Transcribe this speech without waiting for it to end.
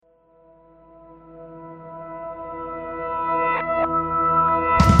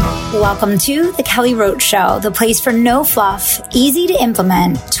Welcome to The Kelly Roach Show, the place for no fluff, easy to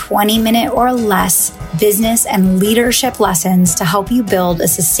implement, 20-minute or less business and leadership lessons to help you build a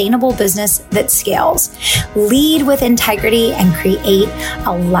sustainable business that scales, lead with integrity, and create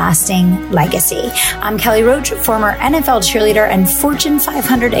a lasting legacy. I'm Kelly Roach, former NFL cheerleader and Fortune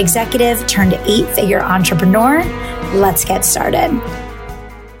 500 executive turned 8-figure entrepreneur. Let's get started.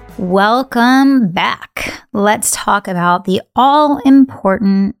 Welcome back. Let's talk about the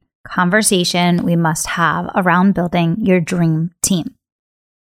all-important conversation we must have around building your dream team.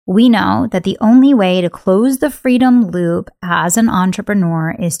 We know that the only way to close the freedom loop as an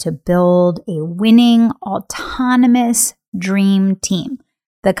entrepreneur is to build a winning, autonomous dream team.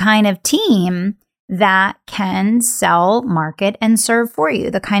 The kind of team that can sell, market, and serve for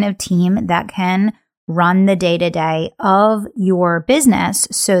you. The kind of team that can run the day-to-day of your business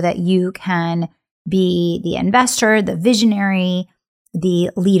so that you can be the investor, the visionary, the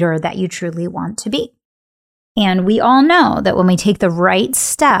leader that you truly want to be. And we all know that when we take the right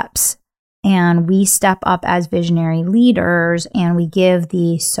steps and we step up as visionary leaders and we give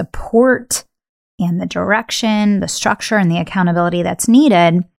the support and the direction, the structure, and the accountability that's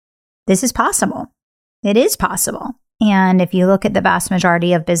needed, this is possible. It is possible. And if you look at the vast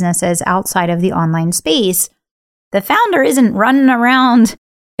majority of businesses outside of the online space, the founder isn't running around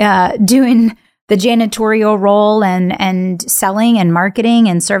doing the janitorial role and selling and marketing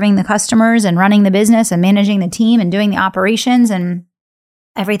and serving the customers and running the business and managing the team and doing the operations and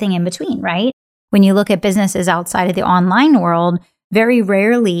everything in between, right? When you look at businesses outside of the online world, very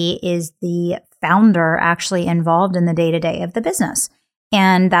rarely is the founder actually involved in the day-to-day of the business.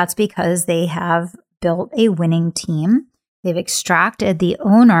 And that's because they have built a winning team. They've extracted the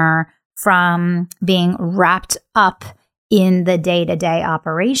owner from being wrapped up in the day-to-day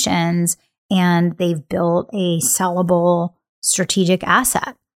operations, and they've built a sellable strategic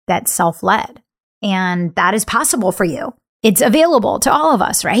asset that's self-led. And that is possible for you. It's available to all of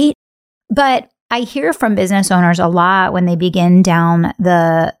us, right? But I hear from business owners a lot when they begin down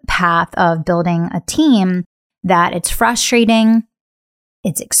the path of building a team that it's frustrating,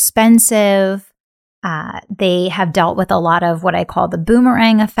 it's expensive. They have dealt with a lot of what I call the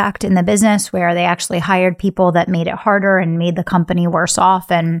boomerang effect in the business, where they actually hired people that made it harder and made the company worse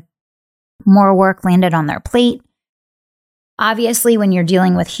off, and more work landed on their plate. Obviously, when you're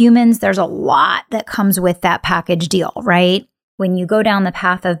dealing with humans, there's a lot that comes with that package deal, right? When you go down the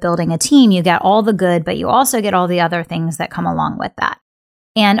path of building a team, you get all the good, but you also get all the other things that come along with that.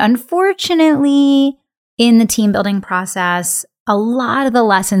 And unfortunately, in the team building process, a lot of the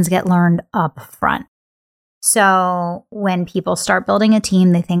lessons get learned up front. So when people start building a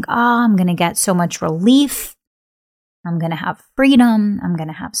team, they think, oh, I'm going to get so much relief. I'm going to have freedom. I'm going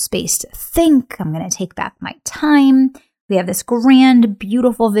to have space to think. I'm going to take back my time. We have this grand,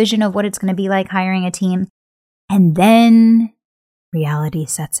 beautiful vision of what it's going to be like hiring a team. And then reality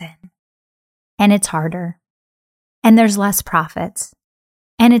sets in. And it's harder. And there's less profits.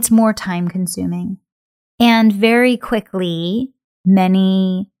 And it's more time consuming. And very quickly,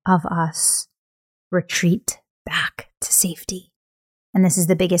 many of us retreat back to safety. And this is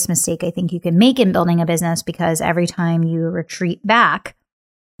the biggest mistake I think you can make in building a business, because every time you retreat back,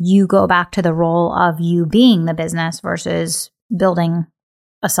 you go back to the role of you being the business versus building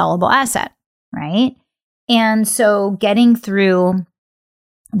a sellable asset, right? And so getting through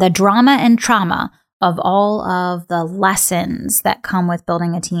the drama and trauma of all of the lessons that come with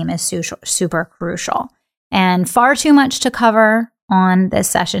building a team is super crucial. And far too much to cover on this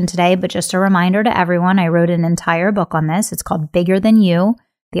session today, but just a reminder to everyone, I wrote an entire book on this. It's called Bigger Than You,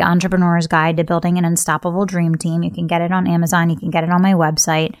 The Entrepreneur's Guide to Building an Unstoppable Dream Team. You can get it on Amazon. You can get it on my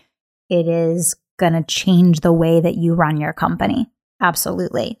website. It is going to change the way that you run your company.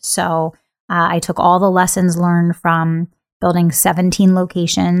 Absolutely. So I took all the lessons learned from building 17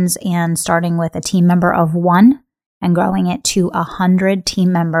 locations and starting with a team member of 1 and growing it to 100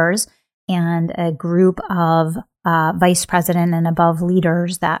 team members and a group of vice president and above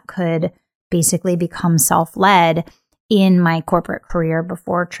leaders that could basically become self-led in my corporate career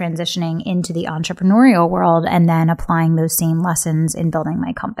before transitioning into the entrepreneurial world and then applying those same lessons in building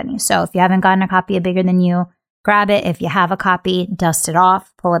my company. So if you haven't gotten a copy of Bigger Than You, grab it. If you have a copy, dust it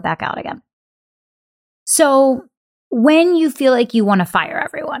off, pull it back out again. So when you feel like you want to fire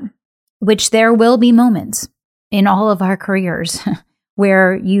everyone, which there will be moments in all of our careers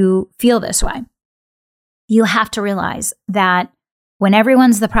where you feel this way, you have to realize that when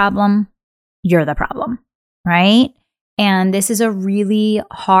everyone's the problem, you're the problem, right? And this is a really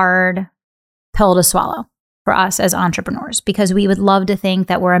hard pill to swallow for us as entrepreneurs, because we would love to think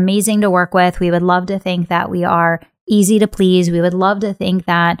that we're amazing to work with. We would love to think that we are easy to please. We would love to think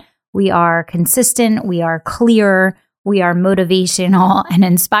that we are consistent, we are clear, we are motivational and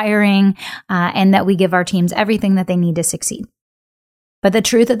inspiring, and that we give our teams everything that they need to succeed. But the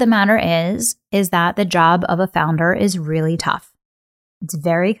truth of the matter is that the job of a founder is really tough. It's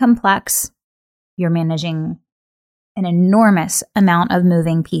very complex. You're managing an enormous amount of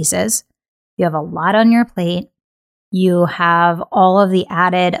moving pieces. You have a lot on your plate. You have all of the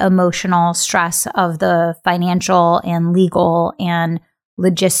added emotional stress of the financial and legal and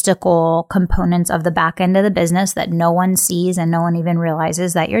logistical components of the back end of the business that no one sees and no one even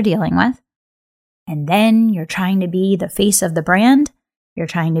realizes that you're dealing with. And then you're trying to be the face of the brand. You're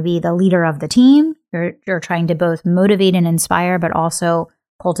trying to be the leader of the team. You're trying to both motivate and inspire, but also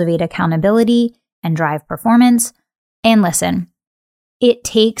cultivate accountability and drive performance. And listen, it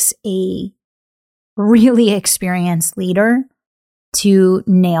takes a really experienced leader to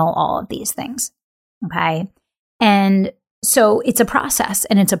nail all of these things. Okay. And so it's a process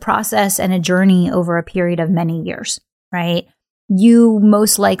and a journey over a period of many years, right? You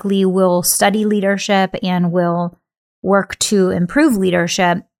most likely will study leadership and will work to improve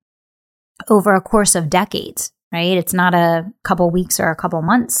leadership over a course of decades, right? It's not a couple weeks or a couple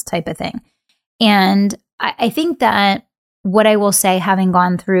months type of thing. And I think that what I will say, having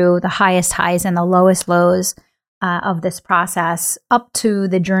gone through the highest highs and the lowest lows of this process up to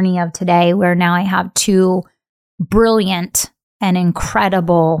the journey of today, where now I have two brilliant and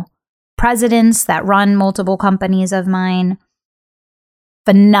incredible presidents that run multiple companies of mine,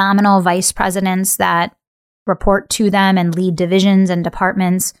 phenomenal vice presidents that report to them and lead divisions and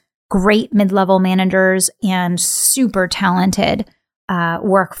departments, great mid-level managers, and super talented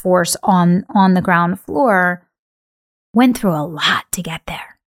workforce on the ground floor, went through a lot to get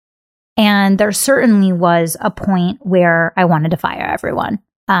there. And there certainly was a point where I wanted to fire everyone,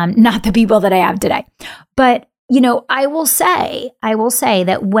 not the people that I have today. But, I will say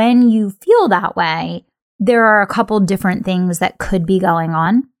that when you feel that way, there are a couple different things that could be going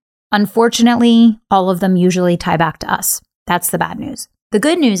on. Unfortunately, all of them usually tie back to us. That's the bad news. The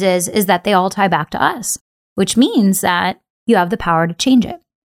good news is that they all tie back to us, which means that you have the power to change it.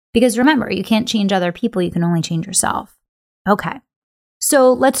 Because remember, you can't change other people, you can only change yourself. Okay,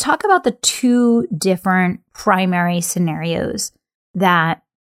 so let's talk about the two different primary scenarios that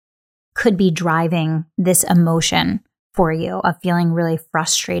could be driving this emotion for you of feeling really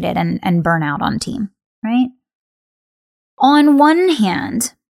frustrated and burnout on team, right? On one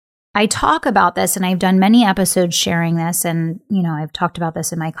hand, I talk about this, and I've done many episodes sharing this, and I've talked about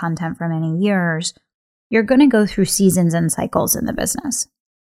this in my content for many years. You're going to go through seasons and cycles in the business.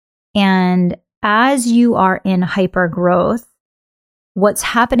 And as you are in hyper growth, what's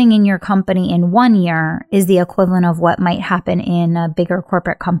happening in your company in 1 year is the equivalent of what might happen in a bigger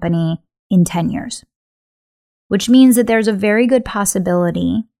corporate company in 10 years. Which means that there's a very good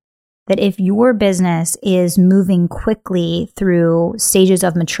possibility that if your business is moving quickly through stages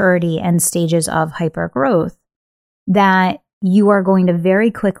of maturity and stages of hyper growth, that you are going to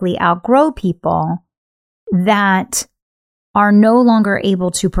very quickly outgrow people that are no longer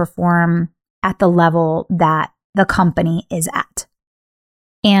able to perform at the level that the company is at.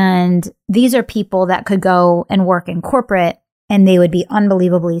 And these are people that could go and work in corporate and they would be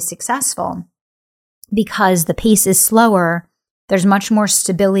unbelievably successful because the pace is slower. There's much more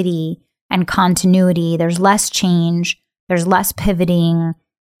stability and continuity. There's less change. There's less pivoting,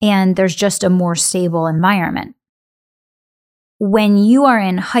 and there's just a more stable environment. When you are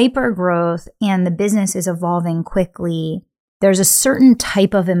in hyper growth and the business is evolving quickly, there's a certain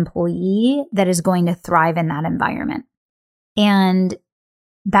type of employee that is going to thrive in that environment. And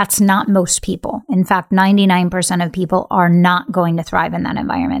that's not most people. In fact, 99% of people are not going to thrive in that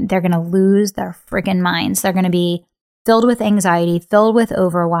environment. They're going to lose their freaking minds. They're going to be filled with anxiety, filled with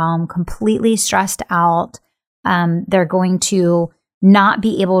overwhelm, completely stressed out. They're going to not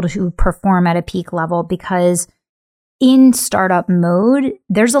be able to perform at a peak level because in startup mode,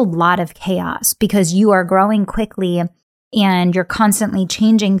 there's a lot of chaos because you are growing quickly and you're constantly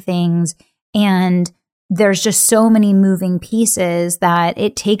changing things, and there's just so many moving pieces that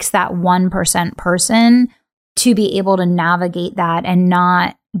it takes that 1% person to be able to navigate that and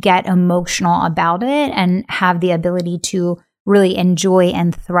not get emotional about it and have the ability to really enjoy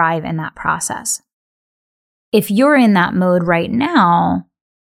and thrive in that process. If you're in that mode right now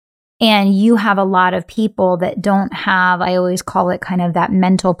and you have a lot of people that don't have, I always call it kind of that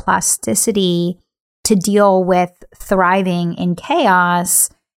mental plasticity to deal with thriving in chaos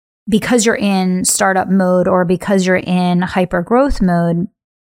because you're in startup mode or because you're in hyper growth mode,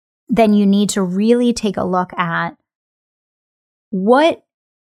 then you need to really take a look at what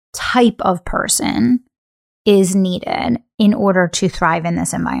type of person is needed in order to thrive in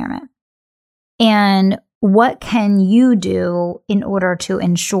this environment. And what can you do in order to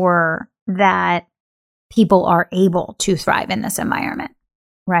ensure that people are able to thrive in this environment,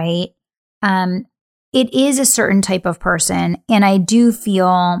 right? It is a certain type of person. And I do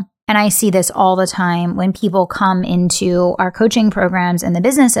feel, and I see this all the time when people come into our coaching programs and the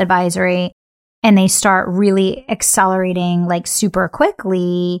business advisory and they start really accelerating like super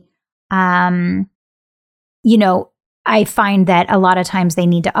quickly, I find that a lot of times they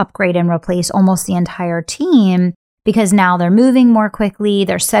need to upgrade and replace almost the entire team because now they're moving more quickly,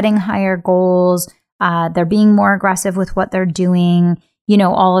 they're setting higher goals, they're being more aggressive with what they're doing,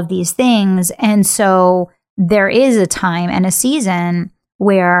 all of these things. And so there is a time and a season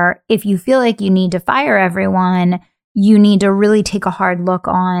where if you feel like you need to fire everyone, you need to really take a hard look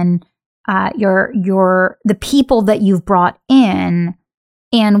on the people that you've brought in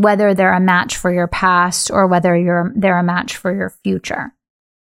and whether they're a match for your past or whether they're a match for your future.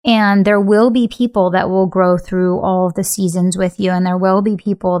 And there will be people that will grow through all of the seasons with you. And there will be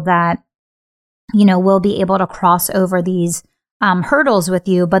people that, will be able to cross over these hurdles with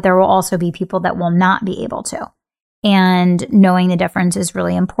you, but there will also be people that will not be able to. And knowing the difference is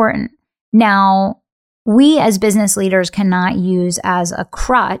really important. Now, we as business leaders cannot use as a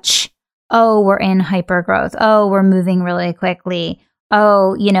crutch, oh, we're in hypergrowth. Oh, we're moving really quickly.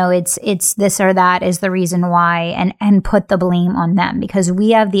 Oh, it's this or that is the reason why, and put the blame on them, because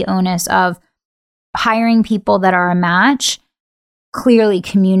we have the onus of hiring people that are a match, clearly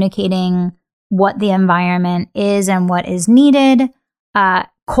communicating what the environment is and what is needed,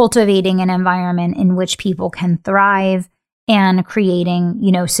 cultivating an environment in which people can thrive, and creating,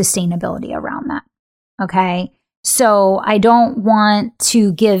 sustainability around that. Okay. So I don't want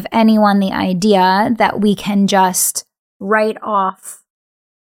to give anyone the idea that we can just write off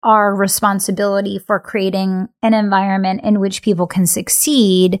our responsibility for creating an environment in which people can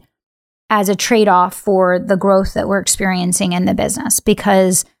succeed as a trade-off for the growth that we're experiencing in the business,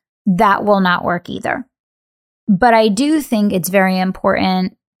 because that will not work either. But I do think it's very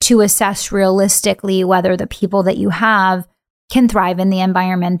important to assess realistically whether the people that you have can thrive in the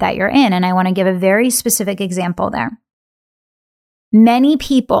environment that you're in. And I want to give a very specific example there. Many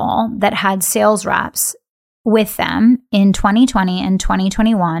people that had sales reps with them in 2020 and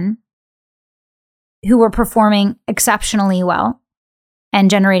 2021 who were performing exceptionally well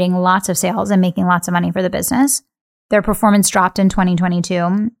and generating lots of sales and making lots of money for the business, their performance dropped in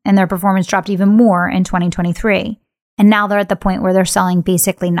 2022 and their performance dropped even more in 2023. And now they're at the point where they're selling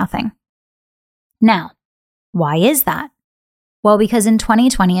basically nothing. Now, why is that? Well, because in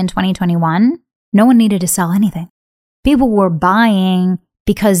 2020 and 2021, no one needed to sell anything. People were buying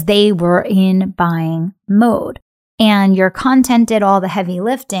because they were in buying mode. And your content did all the heavy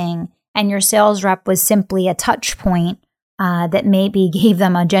lifting, and your sales rep was simply a touch point that maybe gave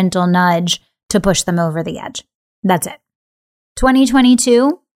them a gentle nudge to push them over the edge. That's it. 2022,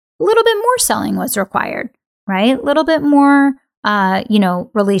 a little bit more selling was required, right? A little bit more,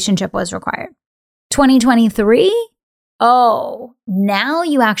 relationship was required. 2023, now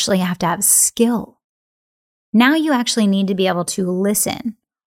you actually have to have skill. Now you actually need to be able to listen,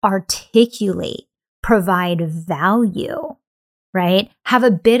 articulate, provide value, right? Have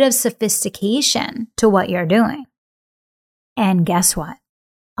a bit of sophistication to what you're doing. And guess what?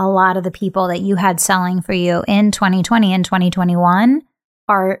 A lot of the people that you had selling for you in 2020 and 2021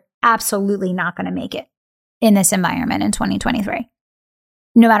 are absolutely not going to make it in this environment in 2023.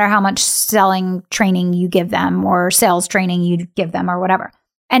 No matter how much selling training you give them or sales training you give them or whatever.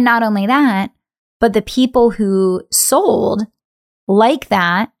 And not only that, but the people who sold like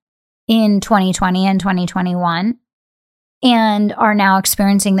that in 2020 and 2021 and are now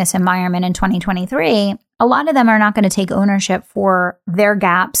experiencing this environment in 2023, a lot of them are not going to take ownership for their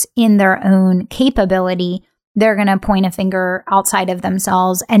gaps in their own capability. They're going to point a finger outside of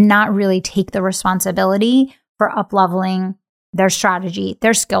themselves and not really take the responsibility for up-leveling their strategy,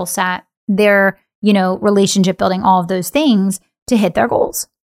 their skill set, their, relationship building, all of those things to hit their goals.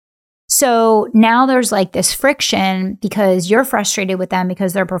 So now there's like this friction because you're frustrated with them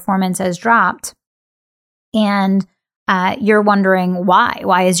because their performance has dropped. And you're wondering why.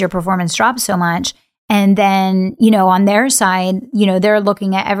 Why is your performance dropped so much? And then, on their side, they're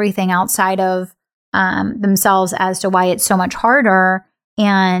looking at everything outside of themselves as to why it's so much harder.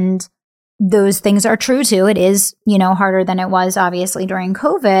 And those things are true too. It is, harder than it was obviously during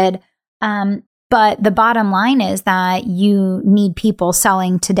COVID. But the bottom line is that you need people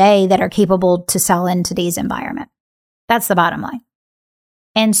selling today that are capable to sell in today's environment. That's the bottom line.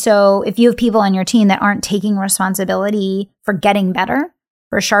 And so if you have people on your team that aren't taking responsibility for getting better,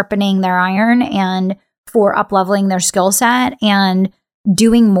 for sharpening their iron and for up-leveling their skill set and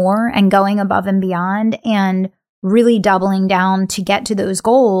doing more and going above and beyond and really doubling down to get to those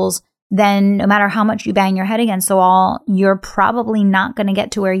goals, then no matter how much you bang your head against the wall, you're probably not going to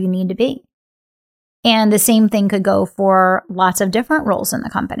get to where you need to be. And the same thing could go for lots of different roles in the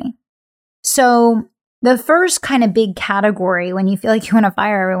company. So the first kind of big category when you feel like you want to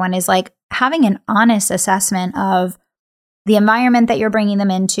fire everyone is like having an honest assessment of the environment that you're bringing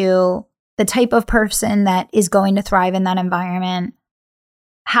them into, the type of person that is going to thrive in that environment,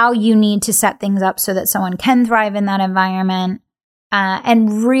 how you need to set things up so that someone can thrive in that environment,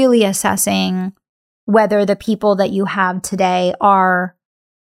 and really assessing whether the people that you have today are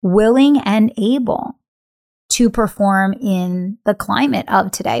willing and able to perform in the climate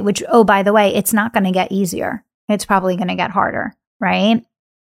of today, which, oh, by the way, it's not going to get easier. It's probably going to get harder, right?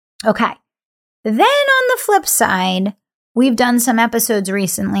 Okay. Then on the flip side, we've done some episodes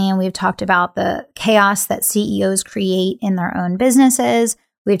recently and we've talked about the chaos that CEOs create in their own businesses.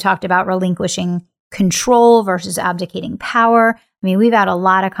 We've talked about relinquishing control versus abdicating power. I mean, we've had a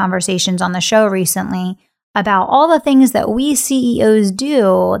lot of conversations on the show recently about all the things that we CEOs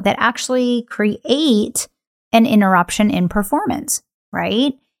do that actually create an interruption in performance,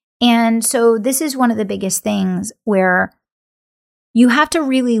 right? And so this is one of the biggest things where you have to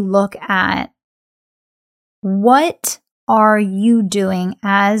really look at what are you doing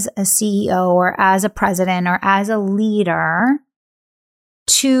as a CEO or as a president or as a leader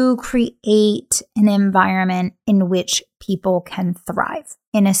to create an environment in which people can thrive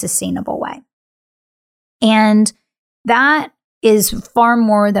in a sustainable way. And that is far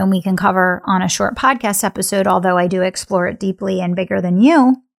more than we can cover on a short podcast episode, although I do explore it deeply and bigger than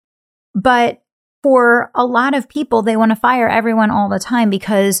you. But for a lot of people, they want to fire everyone all the time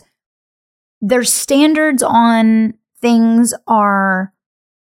because their standards on things are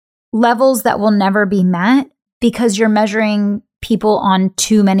levels that will never be met because you're measuring people on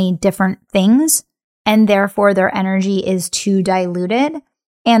too many different things, and therefore their energy is too diluted,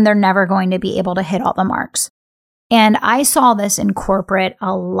 and they're never going to be able to hit all the marks. And I saw this in corporate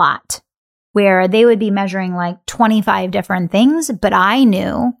a lot, where they would be measuring like 25 different things, but I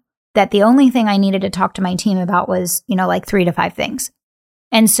knew that the only thing I needed to talk to my team about was, like 3 to 5 things.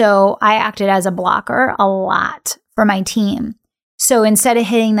 And so I acted as a blocker a lot for my team. So instead of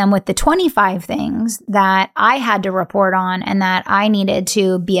hitting them with the 25 things that I had to report on and that I needed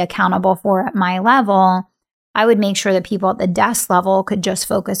to be accountable for at my level, I would make sure that people at the desk level could just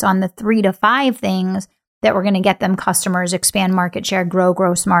focus on the 3 to 5 things that were going to get them customers, expand market share, grow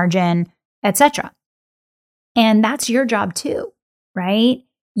gross margin, etc. And that's your job too, right?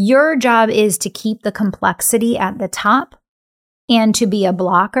 Your job is to keep the complexity at the top and to be a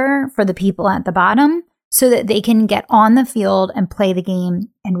blocker for the people at the bottom so that they can get on the field and play the game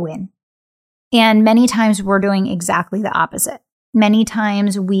and win. And many times we're doing exactly the opposite. Many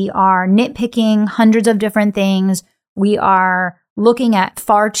times we are nitpicking hundreds of different things. We are looking at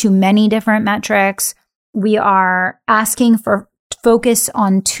far too many different metrics. We are asking for focus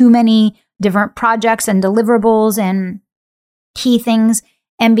on too many different projects and deliverables and key things.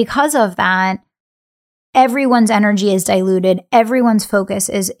 And because of that, everyone's energy is diluted. Everyone's focus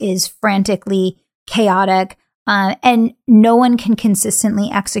is frantically chaotic. And no one can consistently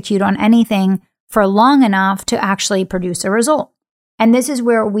execute on anything for long enough to actually produce a result. And this is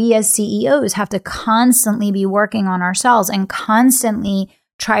where we as CEOs have to constantly be working on ourselves and constantly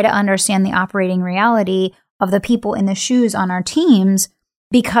try to understand the operating reality of the people in the shoes on our teams,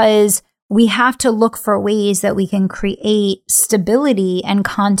 because we have to look for ways that we can create stability and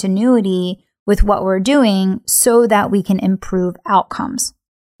continuity with what we're doing so that we can improve outcomes.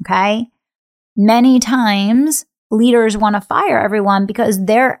 Okay? Many times leaders want to fire everyone because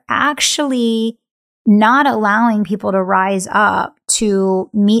they're actually not allowing people to rise up to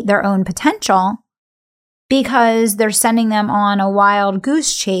meet their own potential, because they're sending them on a wild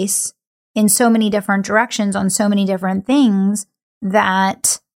goose chase in so many different directions on so many different things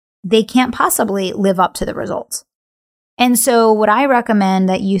that they can't possibly live up to the results. And so what I recommend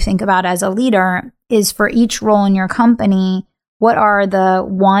that you think about as a leader is for each role in your company, what are the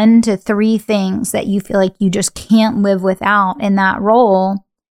 1 to 3 things that you feel like you just can't live without in that role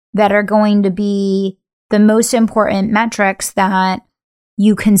that are going to be the most important metrics that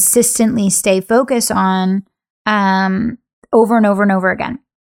you consistently stay focused on over and over and over again,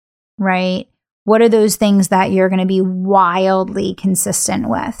 right? What are those things that you're going to be wildly consistent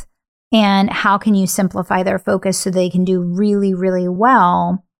with? And how can you simplify their focus so they can do really, really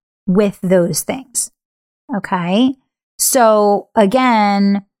well with those things? Okay. So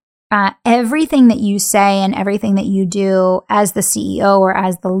again, everything that you say and everything that you do as the CEO or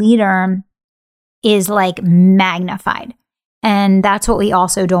as the leader is like magnified. And that's what we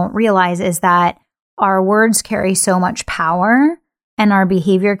also don't realize, is that our words carry so much power and our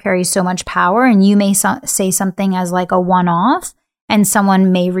behavior carries so much power. And you may say something as like a one-off, and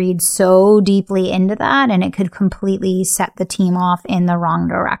someone may read so deeply into that, and it could completely set the team off in the wrong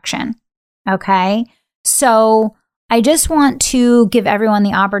direction. Okay. So I just want to give everyone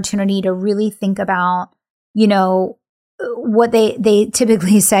the opportunity to really think about, what they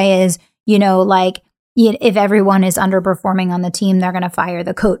typically say is, like, if everyone is underperforming on the team, they're going to fire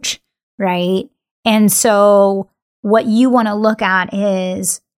the coach, right? And so what you want to look at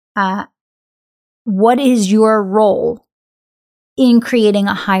is, what is your role in creating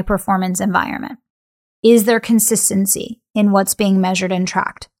a high performance environment? Is there consistency in what's being measured and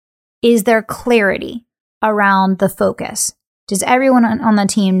tracked? Is there clarity around the focus? Does everyone on the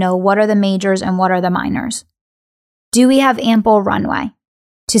team know what are the majors and what are the minors? Do we have ample runway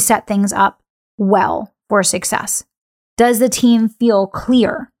to set things up well for success? Does the team feel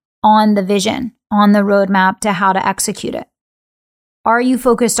clear on the vision, on the roadmap to how to execute it? Are you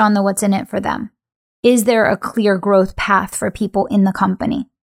focused on the what's in it for them? Is there a clear growth path for people in the company?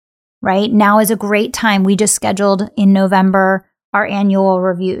 Right? Now is a great time. We just scheduled in November our annual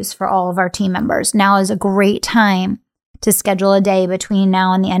reviews for all of our team members. Now is a great time to schedule a day between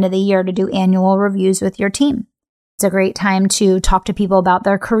now and the end of the year to do annual reviews with your team. It's a great time to talk to people about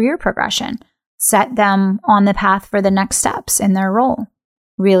their career progression, set them on the path for the next steps in their role.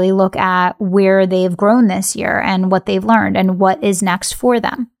 Really look at where they've grown this year and what they've learned and what is next for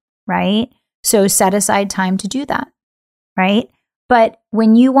them, right? So set aside time to do that, right? But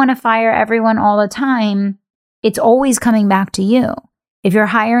when you want to fire everyone all the time, it's always coming back to you. If you're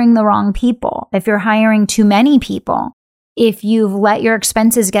hiring the wrong people, if you're hiring too many people, if you've let your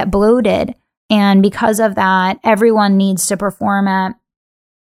expenses get bloated, and because of that, everyone needs to perform at,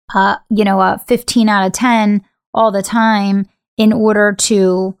 a 15 out of 10 all the time in order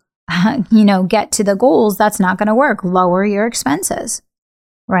to, get to the goals, that's not going to work. Lower your expenses,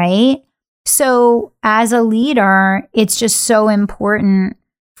 right? So as a leader, it's just so important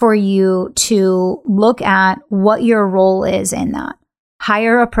for you to look at what your role is in that.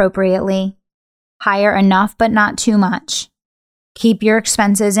 Hire appropriately, hire enough but not too much. Keep your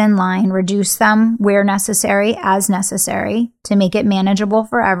expenses in line, reduce them where necessary, as necessary, to make it manageable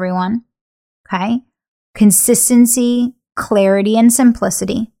for everyone. Okay? Consistency, clarity, and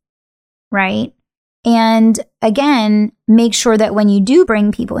simplicity, right? And again, make sure that when you do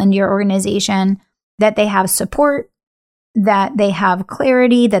bring people into your organization, that they have support, that they have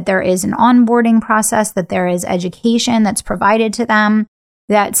clarity, that there is an onboarding process, that there is education that's provided to them,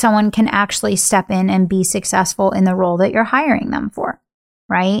 that someone can actually step in and be successful in the role that you're hiring them for,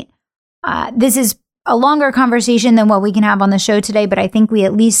 right? This is a longer conversation than what we can have on the show today, but I think we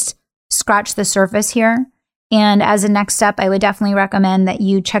at least scratched the surface here. And as a next step, I would definitely recommend that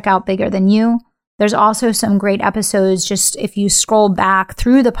you check out Bigger Than You. There's also some great episodes. Just if you scroll back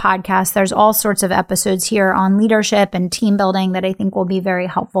through the podcast, there's all sorts of episodes here on leadership and team building that I think will be very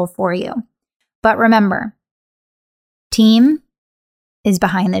helpful for you. But remember, team is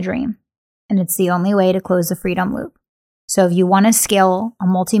behind the dream, and it's the only way to close the freedom loop. So if you want to scale a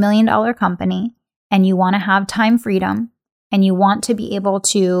multi-million-dollar company and you want to have time freedom and you want to be able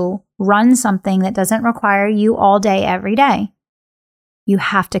to run something that doesn't require you all day, every day, you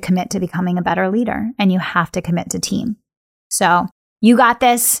have to commit to becoming a better leader, and you have to commit to team. So you got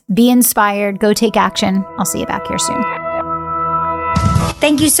this. Be inspired. Go take action. I'll see you back here soon.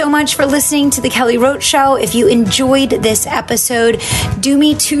 Thank you so much for listening to The Kelly Roach Show. If you enjoyed this episode, do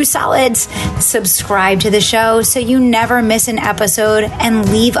me 2 solids. Subscribe to the show so you never miss an episode, and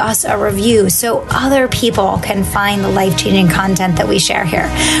leave us a review so other people can find the life-changing content that we share here.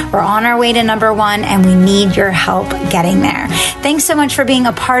 We're on our way to #1, and we need your help getting there. Thanks so much for being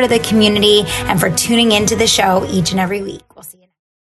a part of the community and for tuning into the show each and every week.